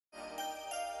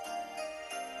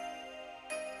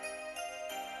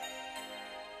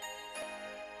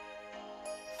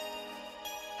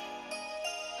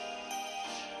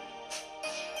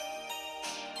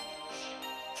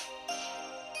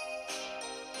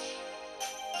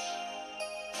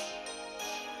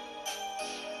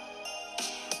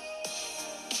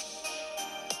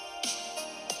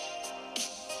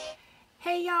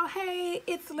Hey y'all, hey,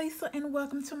 it's Lisa and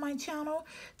welcome to my channel.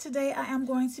 Today I am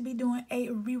going to be doing a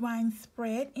rewind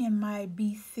spread in my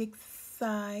B6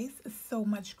 size So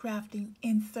Much Crafting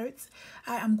inserts.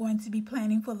 I am going to be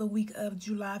planning for the week of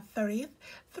July 30th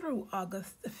through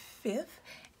August 5th.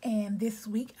 And this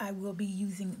week I will be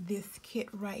using this kit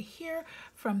right here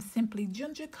from Simply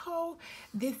Ginger Co.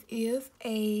 This is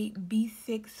a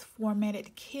B6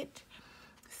 formatted kit.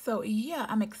 So yeah,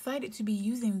 I'm excited to be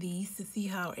using these to see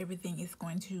how everything is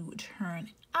going to turn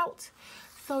out.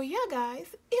 So yeah, guys,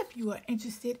 if you are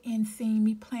interested in seeing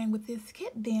me playing with this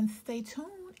kit, then stay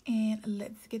tuned and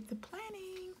let's get to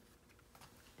planning.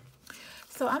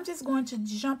 So I'm just going to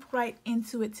jump right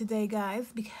into it today, guys,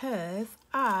 because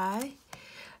I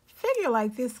figure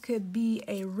like this could be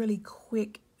a really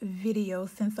quick video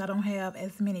since I don't have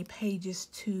as many pages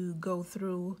to go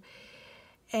through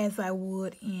as I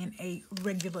would in a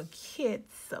regular kit.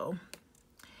 So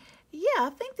yeah, I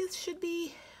think this should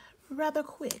be rather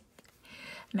quick.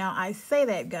 Now I say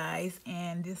that, guys,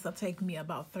 and this will take me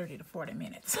about 30 to 40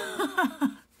 minutes.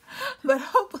 But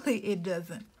hopefully it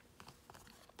doesn't.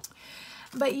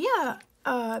 But yeah,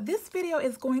 this video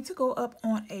is going to go up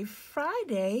on a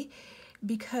Friday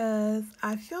because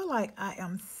I feel like I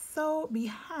am so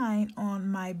behind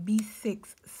on my B6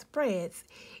 spreads,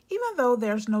 even though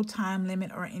there's no time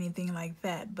limit or anything like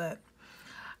that. But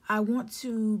I want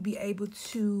to be able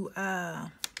to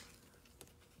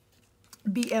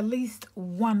be at least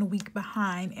 1 week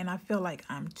behind, and I feel like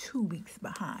I'm 2 weeks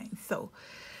behind. So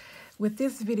with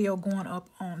this video going up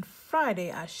on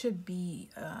Friday, I should be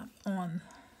on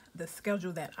the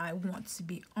schedule that I want to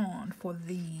be on for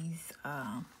these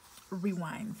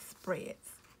rewind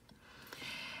spreads.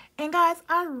 And guys,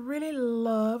 I really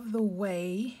love the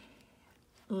way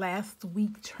last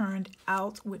week turned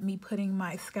out with me putting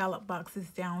my scallop boxes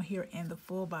down here and the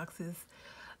full boxes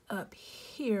up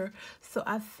here. So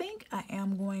I think I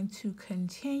am going to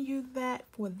continue that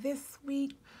for this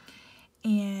week,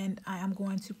 and I am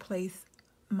going to place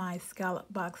my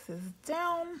scallop boxes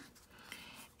down.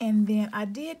 And then I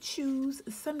did choose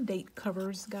some date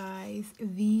covers, guys.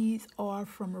 These are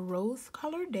from Rose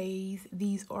Color Days.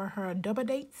 These are her double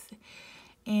dates.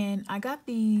 And I got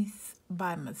these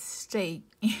by mistake.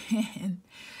 And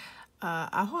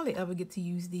I hardly ever get to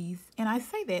use these. And I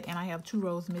say that, and I have 2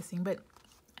 rows missing. But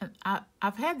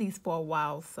I've had these for a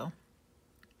while, so.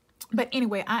 But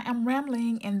anyway, I am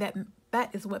rambling, and that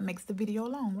is what makes the video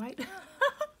long, right?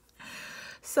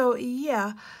 So,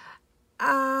 yeah.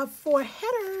 For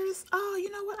headers, oh, you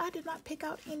know what? I did not pick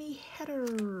out any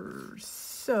headers.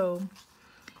 So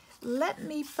let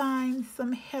me find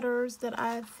some headers that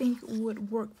I think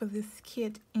would work for this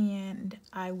kit, and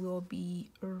I will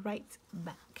be right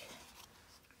back.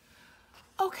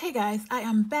 Okay, guys, I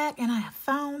am back, and I have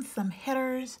found some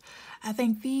headers. I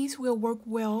think these will work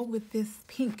well with this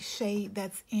pink shade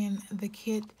that's in the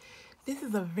kit. This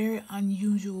is a very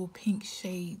unusual pink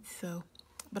shade, so.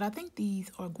 But I think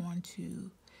these are going to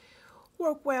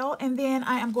work well. And then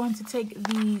I am going to take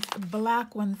these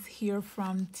black ones here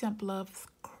from Templove's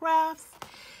Crafts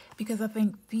because I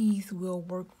think these will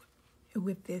work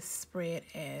with this spread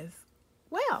as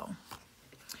well.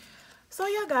 So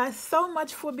yeah, guys, so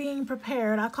much for being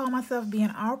prepared. I call myself being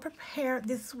all prepared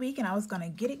this week, and I was going to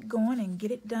get it going and get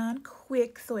it done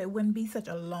quick so it wouldn't be such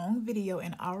a long video,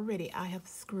 and already I have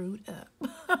screwed up.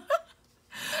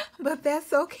 But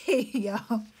that's okay,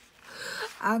 y'all.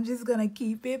 I'm just gonna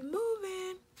keep it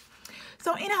moving.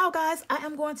 So anyhow, guys, I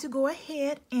am going to go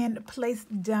ahead and place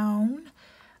down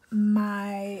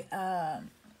my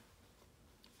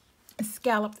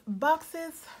scalloped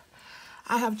boxes.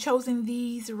 I have chosen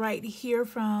these right here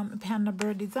from Panda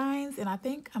Bird Designs, and I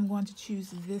think I'm going to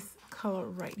choose this color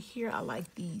right here. I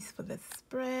like these for the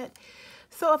spread.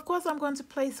 So of course I'm going to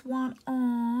place one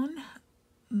on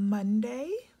Monday.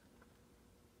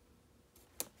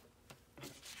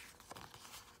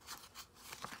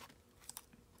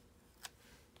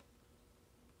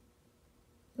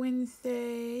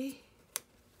 Wednesday,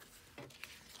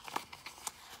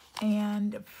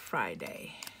 and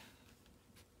Friday.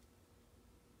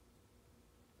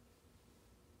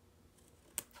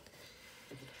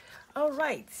 All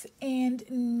right, and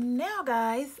now,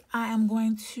 guys, I am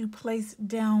going to place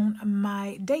down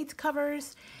my date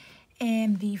covers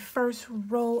and the first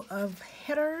row of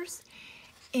headers,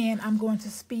 and I'm going to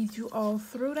speed you all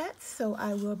through that. So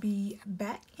I will be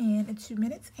back in 2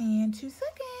 minutes and 2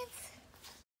 seconds.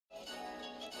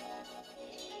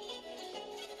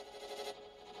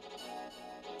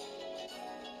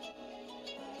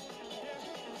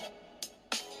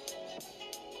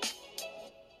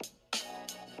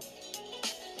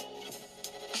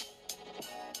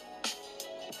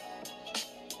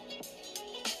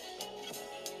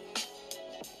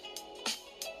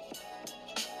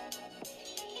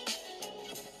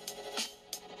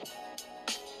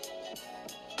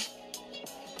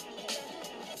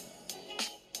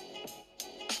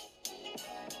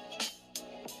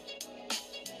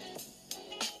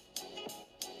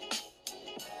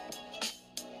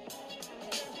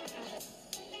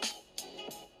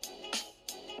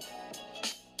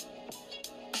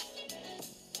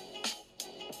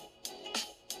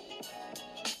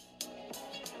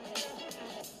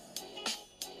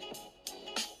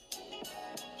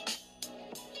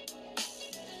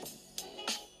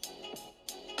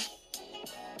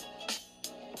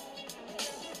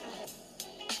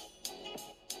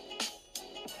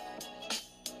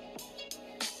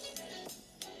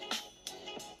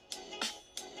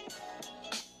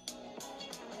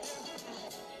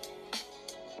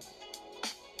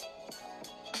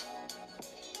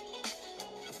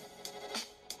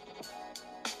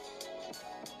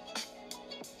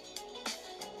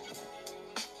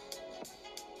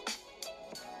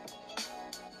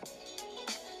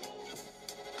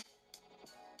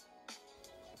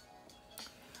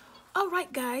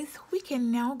 right, guys, we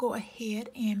can now go ahead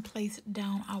and place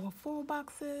down our full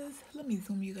boxes. Let me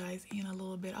zoom you guys in a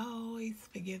little bit. I always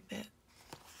forget that.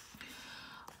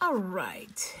 All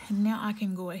right, now I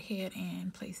can go ahead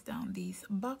and place down these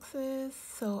boxes.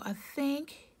 So I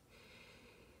think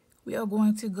we are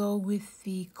going to go with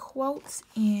the quotes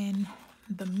in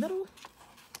the middle.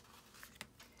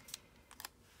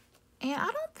 And I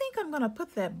don't think I'm gonna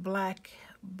put that black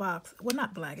box, well,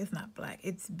 not black, it's not black,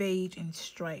 it's beige and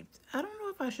striped. I don't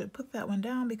know if I should put that one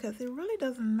down because it really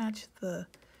doesn't match the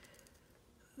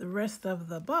rest of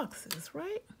the boxes,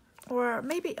 right? Or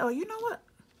maybe, oh, you know what?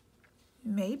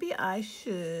 Maybe I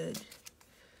should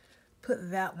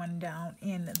put that one down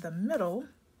in the middle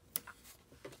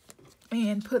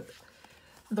and put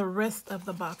the rest of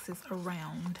the boxes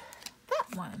around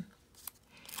that one.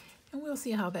 And we'll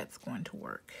see how that's going to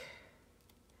work.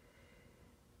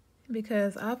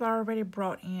 Because I've already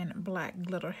brought in black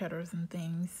glitter headers and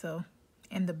things, so,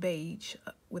 and the beige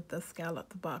with the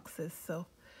scalloped boxes. So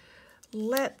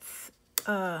let's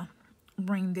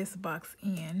bring this box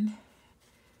in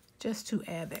just to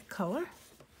add that color.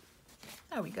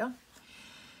 There we go.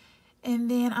 And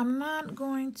then I'm not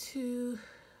going to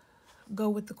go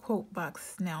with the quote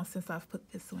box now since I've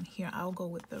put this one here. I'll go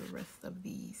with the rest of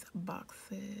these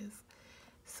boxes.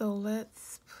 So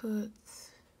let's put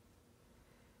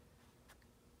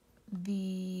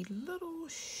the little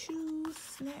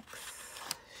shoes next,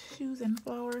 shoes and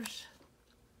flowers.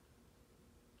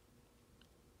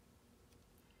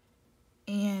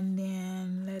 And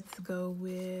then let's go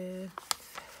with,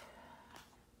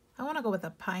 I want to go with a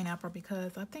pineapple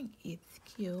because I think it's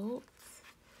cute.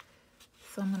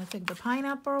 So I'm going to take the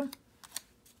pineapple.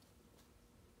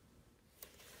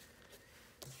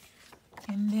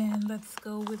 And then let's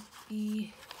go with the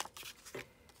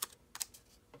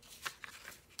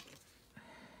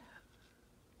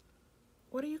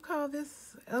what do you call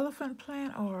this? Elephant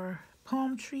plant or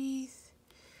palm trees?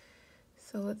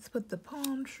 So let's put the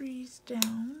palm trees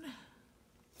down.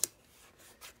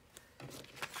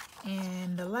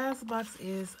 And the last box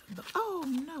is the, oh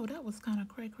no, that was kind of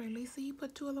cray. Lisa, you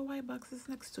put two of the white boxes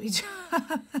next to each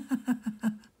other.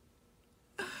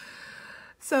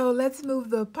 So let's move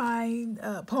the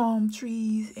palm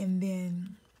trees, and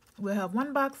then we'll have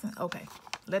one box. Okay,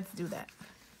 let's do that.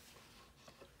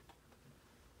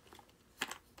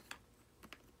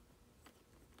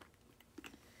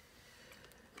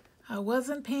 I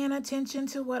wasn't paying attention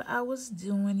to what I was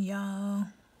doing, y'all.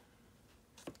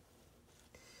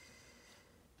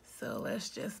 So let's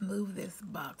just move this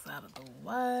box out of the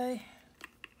way.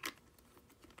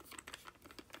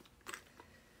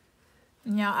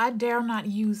 Now, I dare not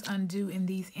use undo in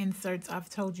these inserts, I've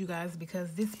told you guys,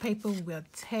 because this paper will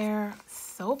tear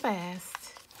so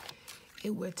fast.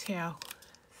 It will tear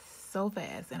so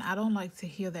fast, and I don't like to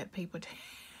hear that paper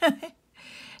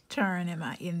turn in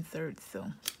my inserts. So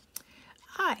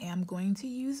I am going to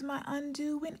use my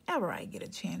undo whenever I get a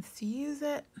chance to use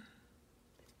it.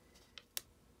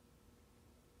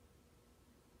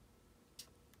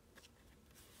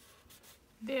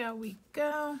 There we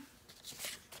go.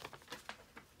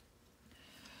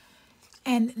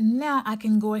 And now I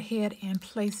can go ahead and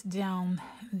place down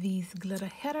these glitter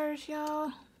headers,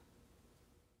 y'all.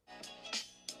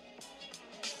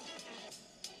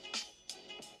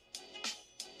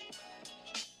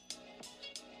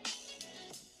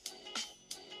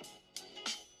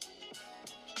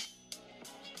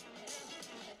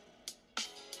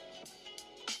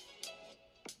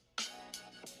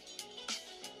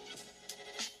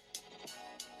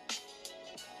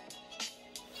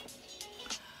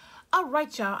 All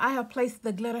right, y'all, I have placed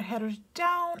the glitter headers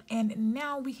down, and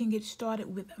now we can get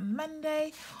started with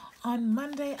Monday. On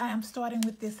Monday, I am starting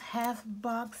with this half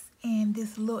box and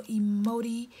this little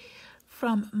emoji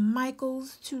from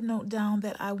Michaels to note down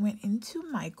that I went into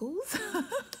Michaels.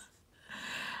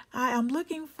 I am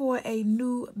looking for a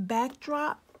new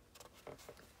backdrop,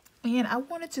 and I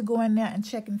wanted to go in there and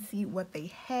check and see what they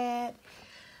had.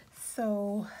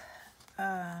 So,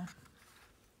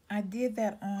 I did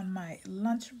that on my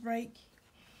lunch break.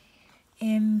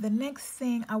 And the next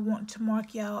thing I want to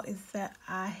mark y'all is that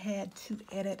I had to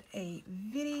edit a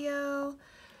video.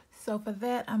 So for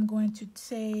that, I'm going to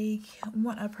take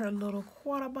one of her little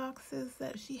quarter boxes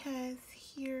that she has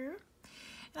here.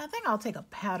 And I think I'll take a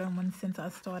pattern one since I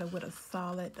started with a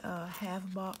solid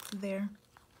half box there.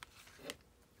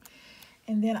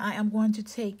 And then I am going to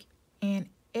take an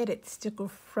edit sticker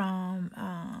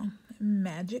from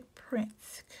Magic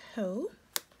Prints Co.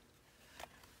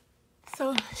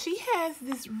 So she has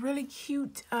this really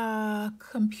cute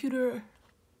computer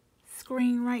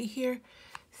screen right here.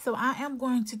 So I am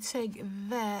going to take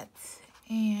that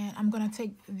And I'm going to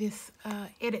take this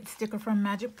edit sticker from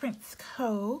Magic Prints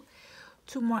Co.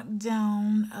 to mark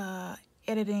down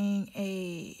editing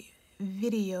a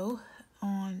video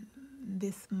on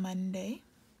this Monday.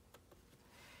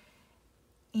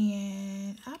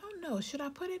 And I don't know, should I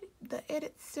put the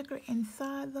edit sticker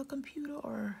inside the computer,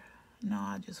 or no,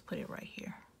 I'll just put it right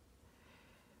here.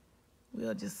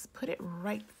 We'll just put it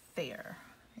right there.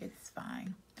 It's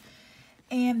fine.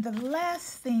 And the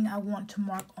last thing I want to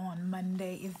mark on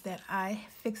Monday is that I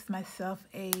fixed myself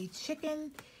a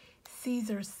chicken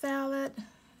Caesar salad.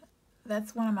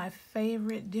 That's one of my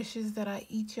favorite dishes that I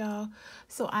eat, y'all.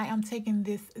 So I am taking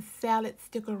this salad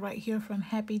sticker right here from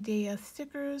Happy Day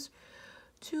Stickers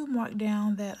to mark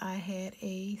down that I had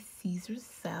a Caesar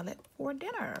salad for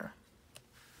dinner.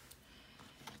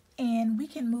 And we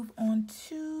can move on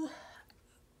to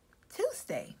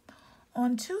Tuesday.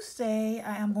 On Tuesday,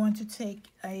 I am going to take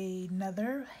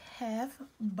another half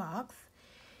box,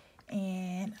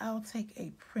 and I'll take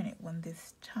a printed one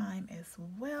this time as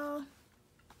well.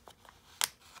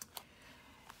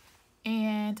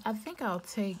 And I think I'll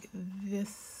take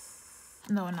this,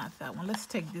 no, not that one. Let's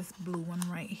take this blue one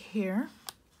right here.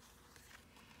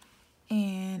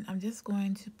 And I'm just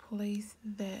going to place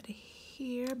that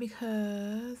here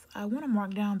because I want to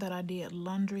mark down that I did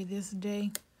laundry this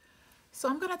day. So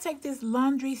I'm going to take this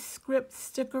laundry script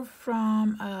sticker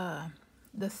from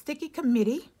the Sticky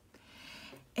Committee.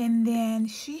 And then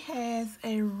she has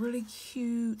a really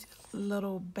cute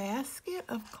little basket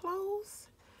of clothes.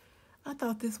 I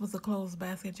thought this was a clothes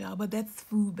basket, y'all, but that's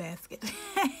food basket.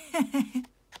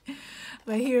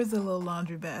 But here's a little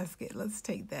laundry basket. Let's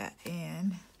take that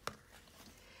and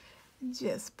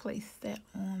just place that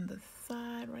on the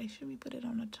side, right? Should we put it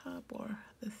on the top or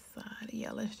the side?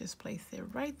 Yeah, let's just place it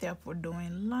right there for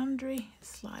doing laundry.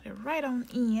 Slide it right on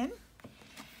in.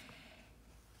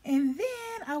 And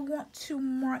then I want to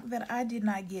mark that I did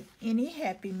not get any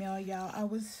Happy Mail, y'all. I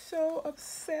was so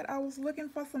upset. I was looking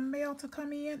for some mail to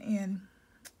come in and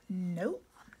nope,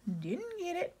 didn't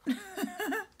get it.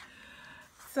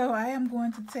 So I am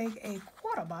going to take a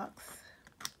quarter box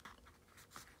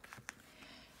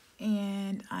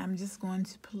and I'm just going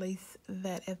to place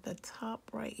that at the top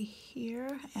right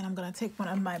here. And I'm going to take one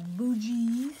of my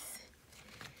bougies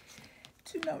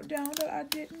to note down that I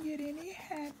didn't get any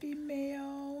Happy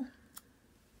Mail.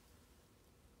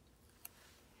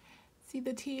 See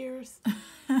the tears?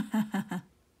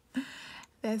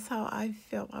 That's how I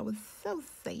felt. I was so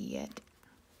sad.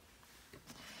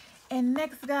 And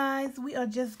next, guys, we are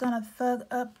just going to thug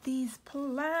up these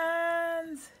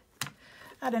plans.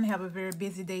 I didn't have a very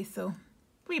busy day, so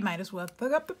we might as well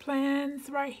thug up the plans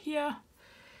right here.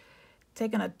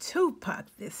 Taking a Tupac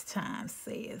this time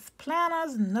says,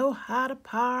 planners know how to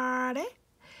party.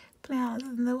 Planners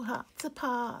know how to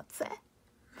party.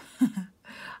 I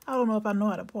don't know if I know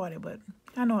how to party, but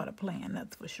I know how to plan,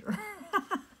 that's for sure.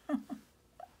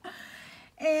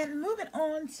 And moving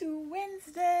on to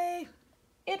Wednesday,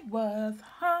 it was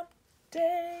hump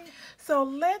day. So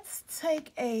let's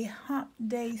take a hump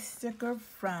day sticker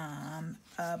from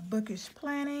Bookish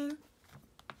Planning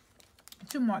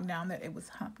to mark down that it was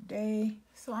hump day.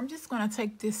 So I'm just going to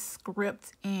take this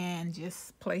script and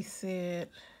just place it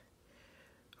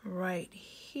right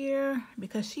here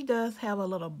because she does have a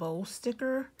little bow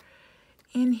sticker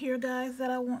in here, guys,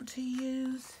 that I want to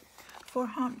use for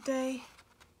hump day.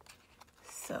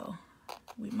 So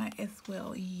we might as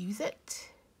well use it.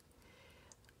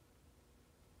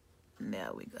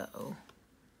 There we go.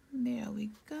 There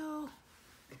we go.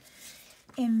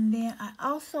 And then I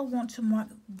also want to mark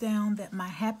down that my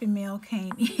Happy Mail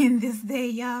came in this day,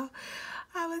 y'all.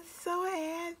 I was so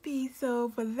happy. So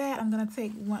for that, I'm going to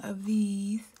take one of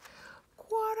these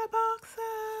quarter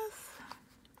boxes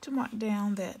to mark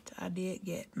down that I did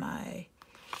get my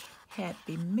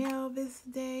Happy Mail this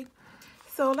day.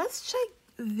 So let's check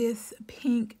this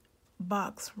pink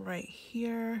box right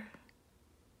here.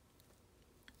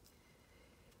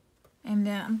 And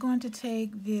then I'm going to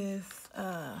take this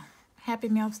Happy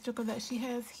Mail sticker that she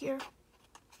has here.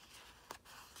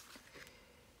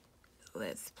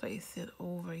 Let's place it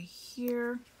over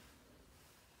here.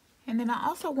 And then I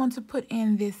also want to put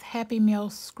in this Happy Mail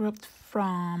script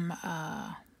from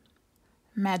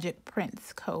Magic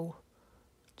Prints Co.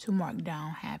 to mark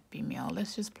down Happy Mail.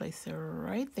 Let's just place it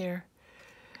right there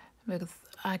because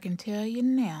I can tell you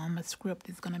now my script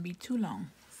is going to be too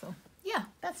long. So yeah,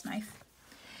 that's nice.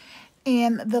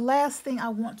 And the last thing I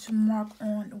want to mark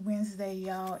on Wednesday,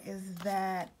 y'all, is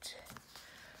that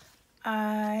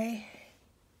I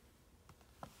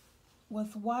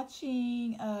was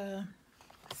watching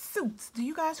Suits. Do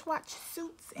you guys watch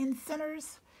Suits and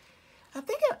Sinners? I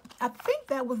think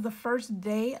that was the first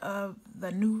day of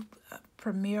the new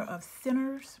premiere of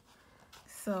Sinners.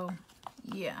 So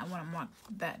yeah, I want to mark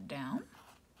that down.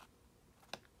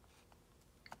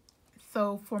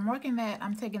 So for marking that,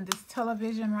 I'm taking this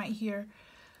television right here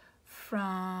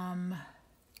from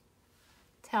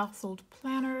Tasseled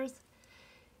Planners,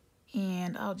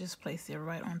 and I'll just place it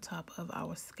right on top of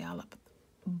our scallop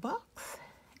box,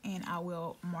 and I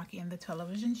will mark in the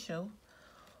television show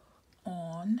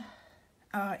on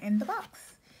in the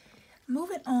box.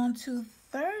 Moving on to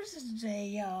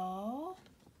Thursday, y'all.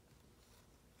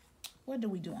 What do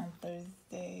we do on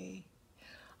Thursday?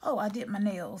 Oh, I did my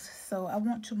nails, so I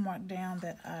want to mark down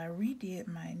that I redid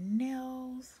my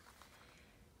nails.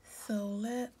 So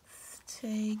let's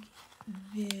take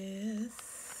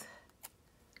this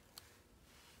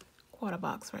quarter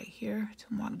box right here to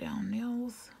mark down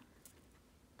nails.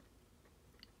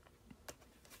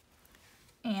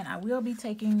 And I will be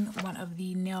taking one of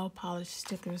the nail polish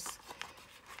stickers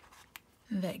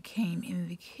that came in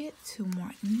the kit to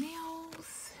mark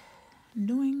nails,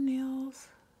 doing nails.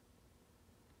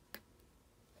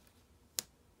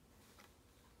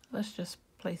 Let's just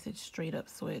place it straight up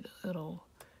so it'll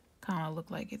kind of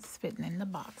look like it's fitting in the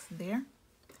box there.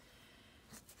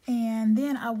 And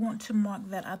then I want to mark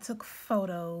that I took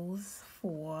photos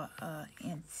for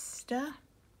Insta.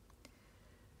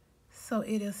 So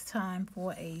it is time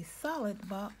for a solid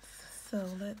box. So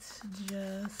let's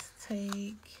just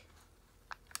take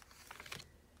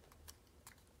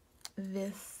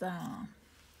this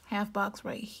half box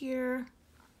right here.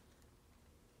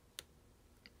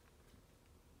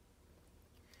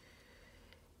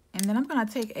 And then I'm going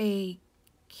to take a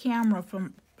camera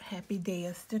from Happy Day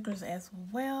of Stickers as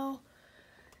well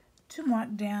to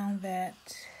mark down that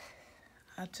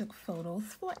I took photos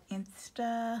for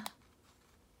Insta.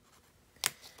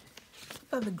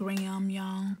 For the gram,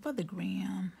 y'all, for the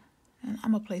gram. And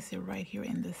I'm going to place it right here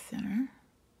in the center.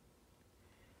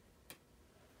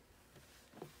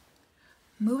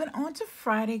 Moving on to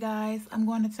Friday, guys, I'm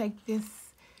going to take this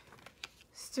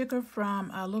sticker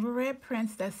from Little Red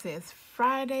Prince that says,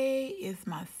 Friday is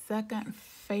my second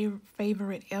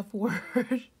favorite F word.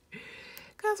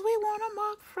 Because we want to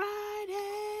mark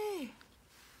Friday.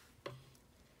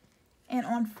 And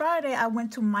on Friday, I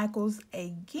went to Michael's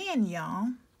again,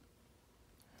 y'all.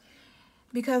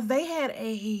 Because they had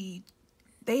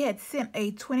sent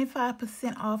a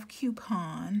 25% off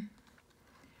coupon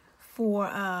for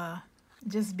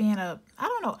just being I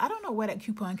don't know where that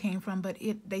coupon came from, but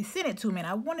they sent it to me and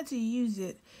I wanted to use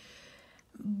it,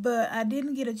 but I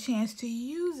didn't get a chance to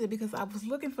use it because I was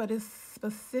looking for this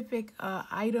specific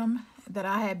item that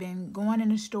I had been going in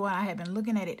the store. I had been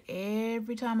looking at it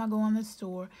every time I go in the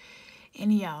store,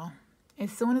 and y'all,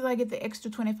 as soon as I get the extra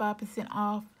 25%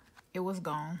 off, it was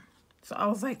gone. So I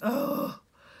was like, oh.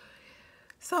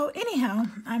 So anyhow,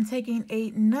 I'm taking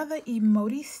another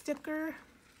emoji sticker,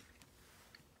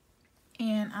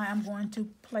 and I am going to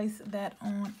place that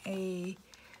on a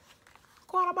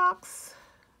quarter box.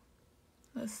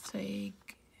 Let's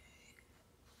take,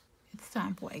 it's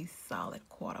time for a solid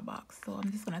quarter box. So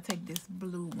I'm just going to take this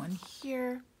blue one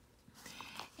here.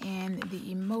 And the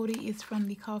emoji is from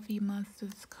the Coffee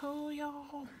Monsters Co.,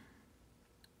 y'all.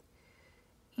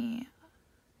 And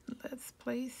let's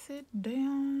place it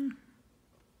down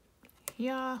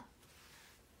here.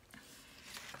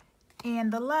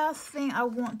 And the last thing I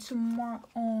want to mark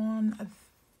on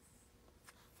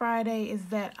Friday is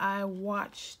that I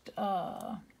watched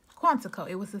Quantico.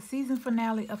 It was the season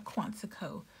finale of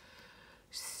Quantico.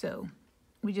 So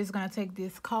we're just going to take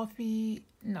this coffee,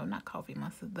 no, not Coffee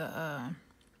Monster, the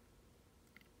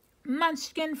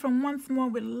Munchkin from Once More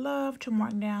with Love to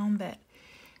mark down that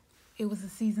it was the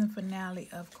season finale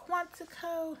of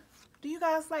Quantico. Do you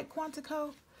guys like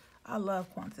Quantico? I love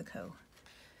Quantico.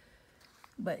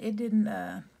 But it didn't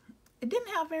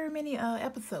have very many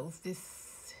episodes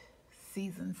this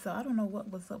season, so I don't know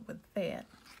what was up with that.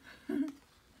 And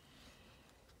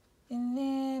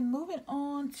then moving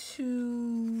on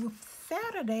to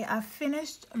Saturday, I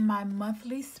finished my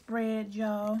monthly spread,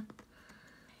 y'all.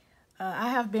 I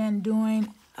have been doing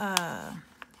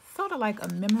sort of like a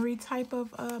memory type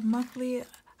of monthly.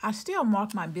 I still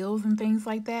mark my bills and things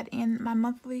like that in my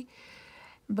monthly,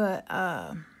 but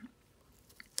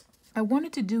I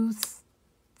wanted to do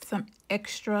some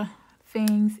extra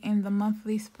things in the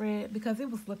monthly spread because it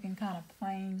was looking kind of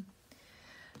plain.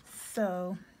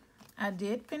 So I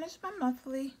did finish my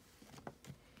monthly.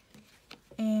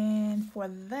 And for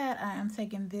that, I am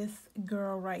taking this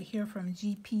girl right here from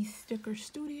GP Sticker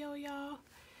Studio, y'all,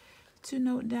 to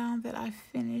note down that I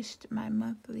finished my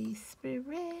monthly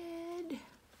spread.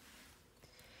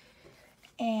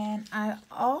 And I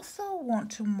also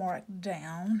want to mark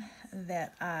down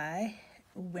that I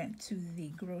went to the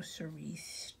grocery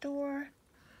store.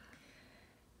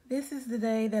 This is the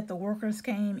day that the workers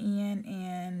came in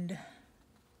and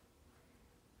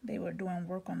they were doing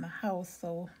work on the house,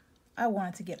 so I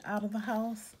wanted to get out of the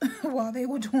house while they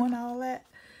were doing all that.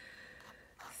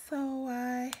 So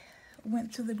I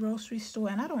went to the grocery store,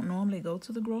 and I don't normally go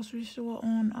to the grocery store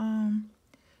on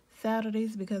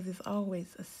Saturdays because it's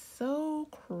always so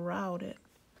crowded.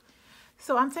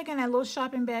 So I'm taking that little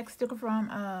shopping bag sticker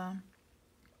from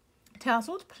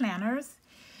Tousled Planners.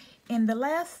 And the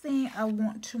last thing I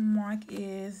want to mark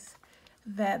is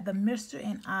that the Mister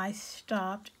and I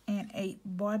stopped and ate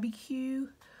barbecue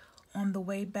on the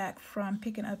way back from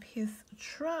picking up his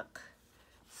truck.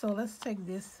 So let's take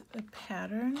this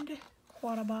patterned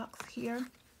quarter box here.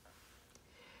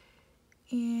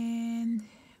 And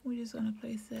we're just going to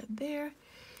place that there.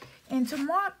 And to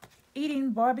mark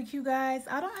eating barbecue, guys,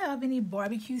 I don't have any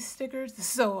barbecue stickers.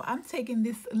 So I'm taking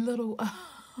this little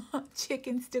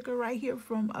chicken sticker right here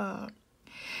from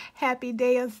Happy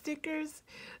Day of Stickers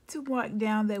to mark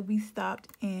down that we stopped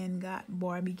and got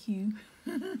barbecue.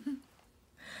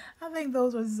 I think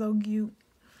those were so cute.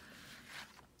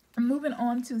 Moving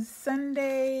on to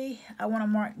Sunday, I want to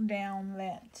mark down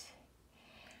that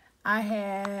I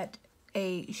had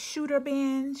a Shooter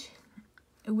binge,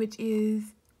 which is,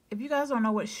 if you guys don't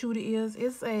know what Shooter is,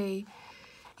 it's a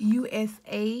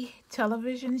USA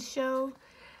television show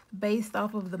based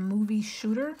off of the movie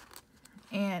Shooter.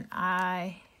 And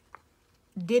I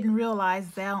didn't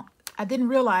realize that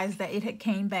it had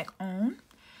came back on.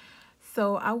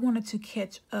 So I wanted to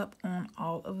catch up on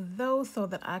all of those so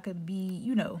that I could be,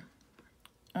 you know,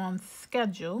 on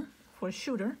schedule for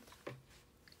Shooter.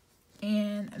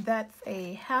 And that's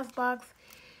a house box.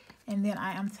 And then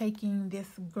I am taking this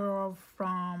girl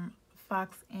from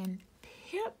Fox and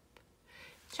Pip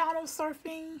channel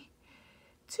surfing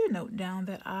to note down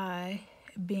that I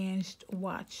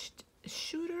watched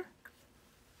Shooter.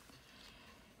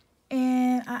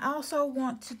 And I also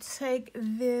want to take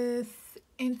this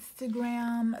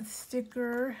Instagram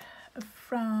sticker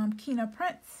from Kina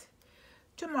Prince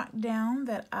to mark down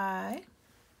that I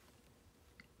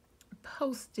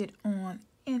posted on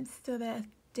Insta that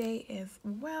day as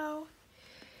well.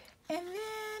 And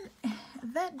then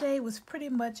that day was pretty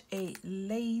much a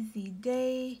lazy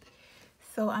day.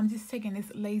 So I'm just taking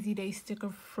this lazy day sticker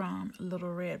from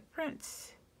Little Red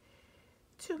Prince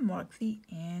to mark the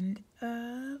end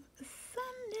of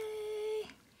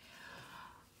Sunday.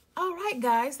 All right,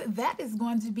 guys, that is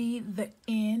going to be the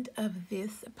end of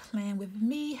this plan with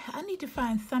me. I need to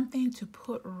find something to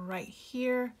put right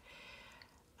here.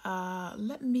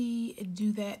 Let me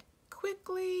do that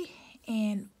quickly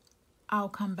and I'll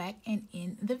come back and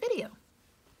end the video.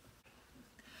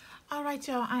 All right,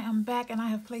 y'all, I am back and I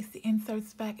have placed the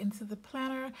inserts back into the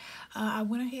planner. I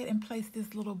went ahead and placed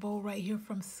this little bow right here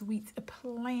from Sweet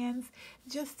Plans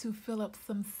just to fill up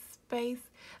some space.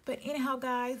 But anyhow,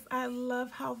 guys, I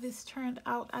love how this turned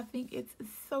out. I think it's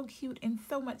so cute and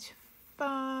so much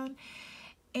fun.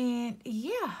 And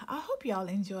yeah, I hope y'all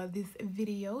enjoyed this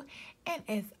video. And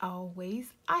as always,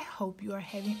 I hope you are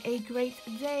having a great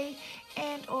day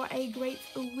and or a great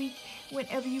week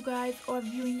whenever you guys are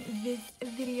viewing this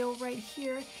video right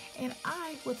here. And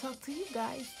I will talk to you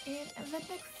guys in the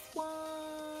next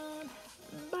one.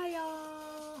 Bye, y'all.